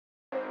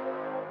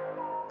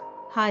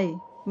Hi,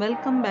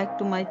 welcome back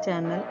to my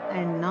channel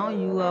and now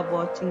you are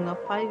watching a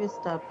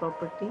 5-star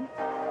property.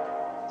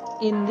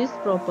 In this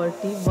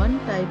property, one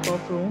type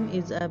of room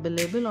is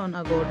available on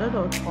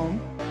agoda.com.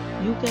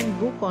 You can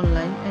book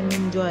online and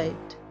enjoy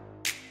it.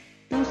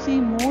 To see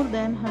more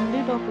than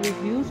 100 of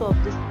reviews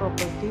of this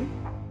property,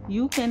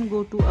 you can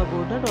go to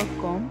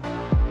agoda.com.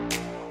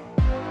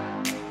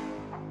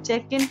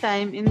 Check-in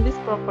time in this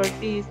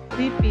property is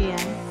 3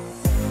 p.m.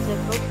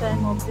 Check-out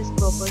time of this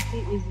property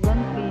is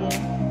 1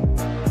 p.m.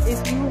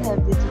 If you have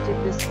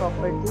visited this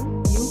property,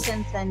 you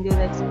can send your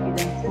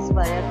experiences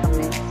via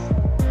comments.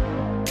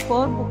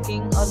 For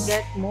booking or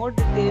get more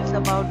details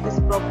about this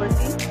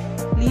property,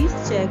 please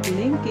check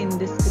link in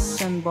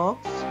description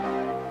box.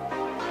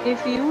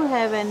 If you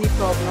have any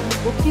problem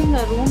booking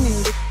a room in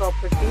this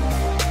property,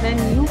 then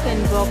you can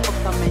drop a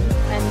comment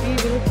and we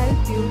will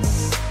help you.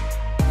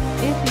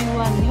 If you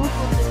are new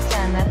to this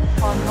channel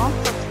or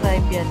not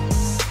subscribed yet,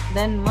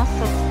 then must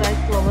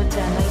subscribe to our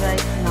channel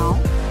right now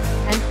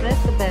and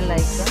press the bell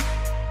icon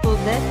so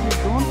that you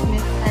don't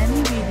miss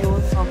any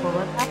videos of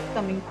our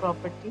upcoming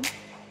property.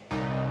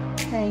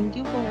 Thank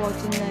you for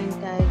watching the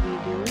entire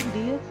video.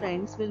 Dear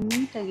friends, we'll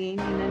meet again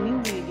in a new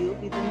video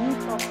with a new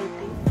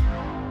property.